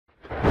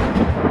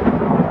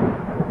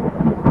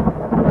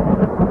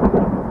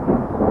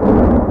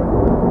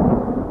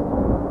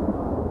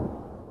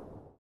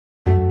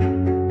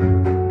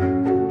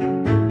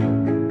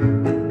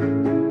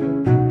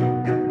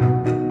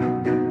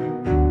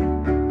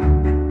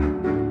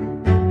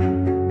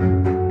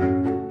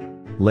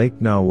Lake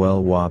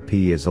Nahuel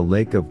Huapi is a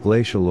lake of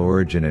glacial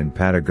origin in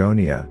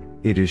Patagonia.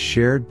 It is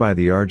shared by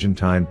the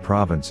Argentine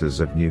provinces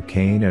of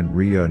Neuquén and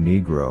Rio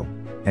Negro,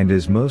 and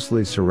is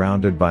mostly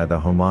surrounded by the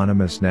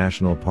homonymous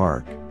national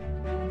park.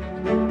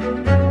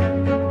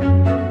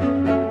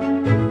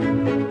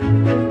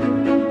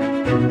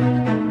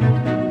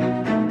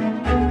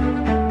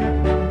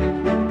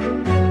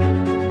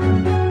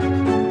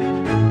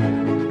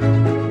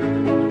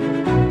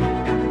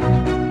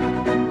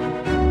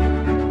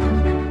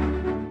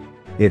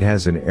 It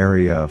has an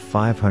area of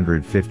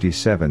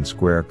 557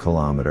 square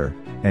kilometers,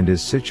 and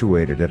is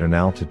situated at an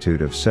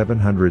altitude of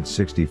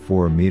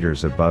 764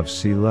 meters above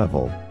sea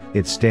level.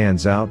 It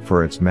stands out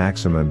for its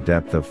maximum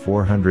depth of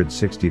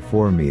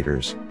 464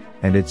 meters,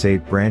 and its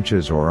 8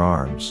 branches or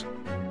arms.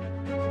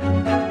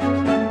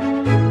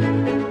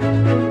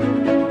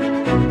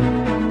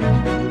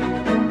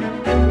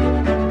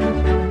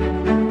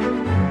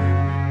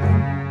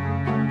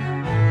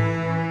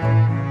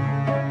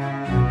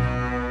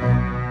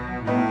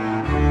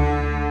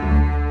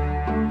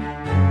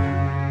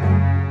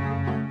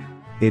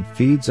 It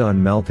feeds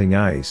on melting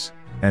ice,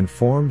 and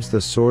forms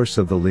the source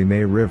of the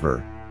Lime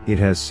River. It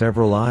has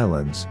several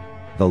islands,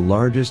 the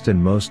largest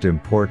and most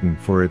important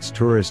for its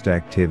tourist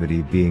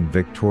activity being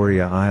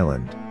Victoria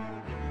Island.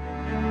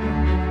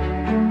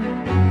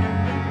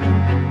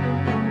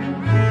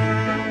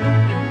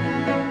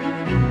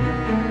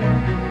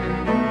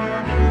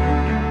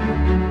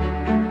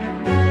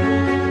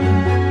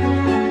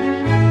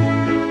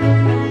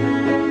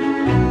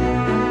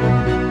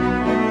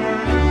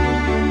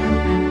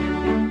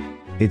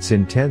 Its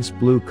intense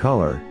blue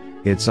color,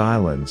 its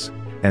islands,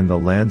 and the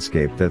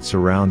landscape that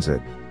surrounds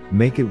it,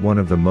 make it one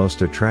of the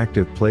most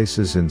attractive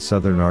places in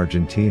southern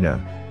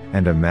Argentina,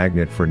 and a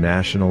magnet for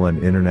national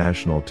and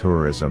international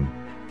tourism,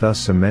 thus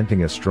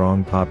cementing a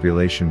strong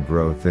population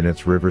growth in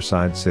its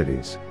riverside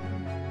cities.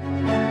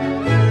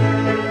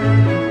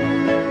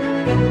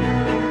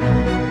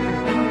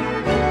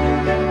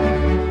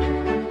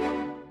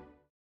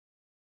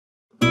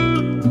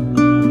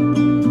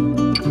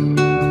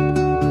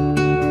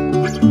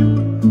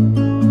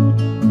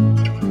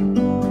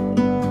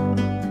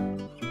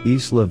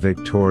 Isla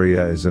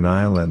Victoria is an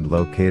island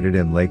located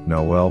in Lake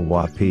Nahuel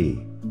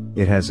Huapi.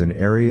 It has an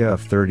area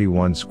of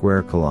 31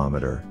 square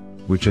kilometers,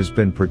 which has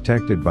been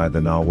protected by the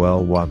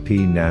Nahuel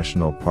Huapi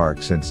National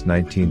Park since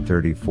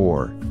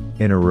 1934.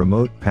 In a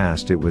remote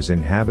past it was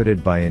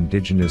inhabited by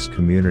indigenous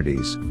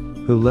communities,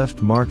 who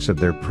left marks of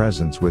their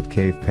presence with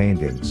cave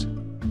paintings.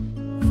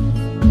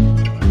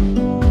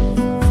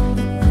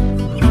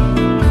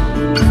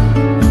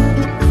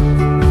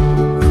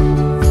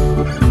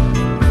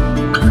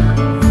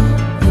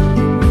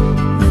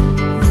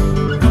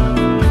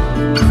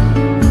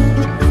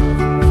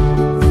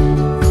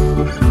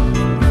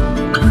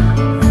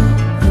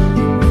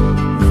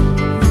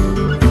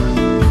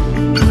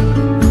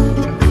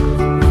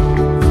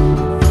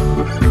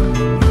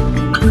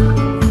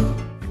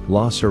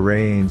 Los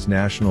Arrayanes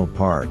National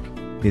Park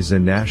is a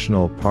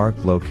national park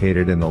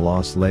located in the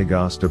Los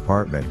Lagos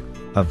department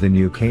of the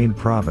Neuquén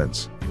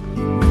province.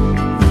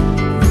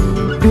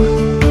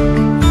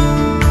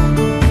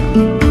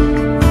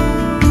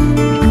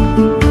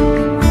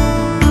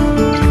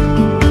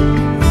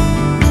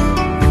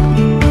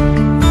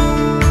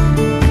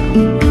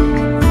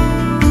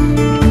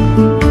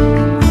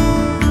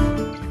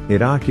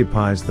 It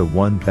occupies the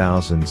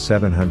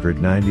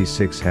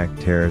 1,796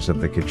 hectares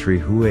of the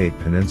Catrihuate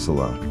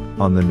Peninsula,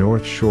 on the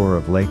north shore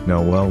of Lake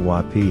Nahuel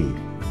Huapi.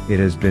 It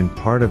has been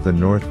part of the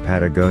North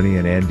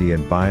Patagonian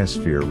Andean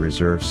Biosphere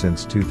Reserve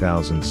since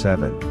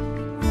 2007.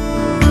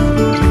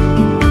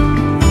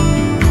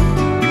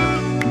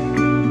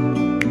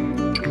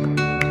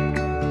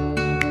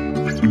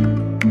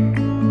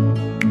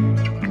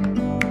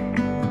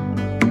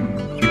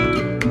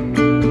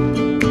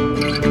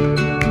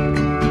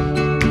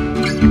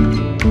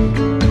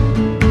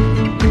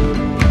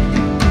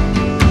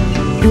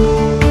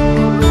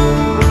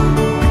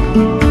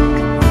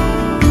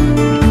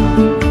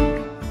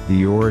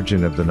 The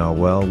origin of the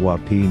Nahuel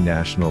Huapi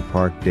National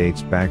Park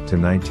dates back to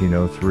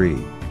 1903.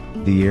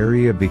 The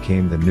area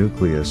became the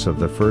nucleus of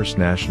the first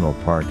national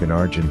park in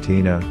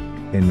Argentina.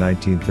 In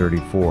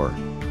 1934,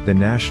 the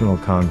National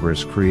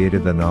Congress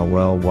created the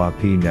Nahuel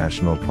Huapi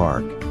National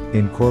Park,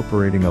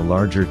 incorporating a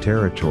larger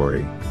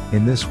territory.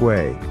 In this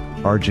way,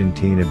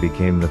 Argentina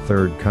became the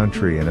third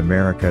country in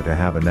America to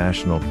have a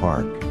national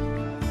park.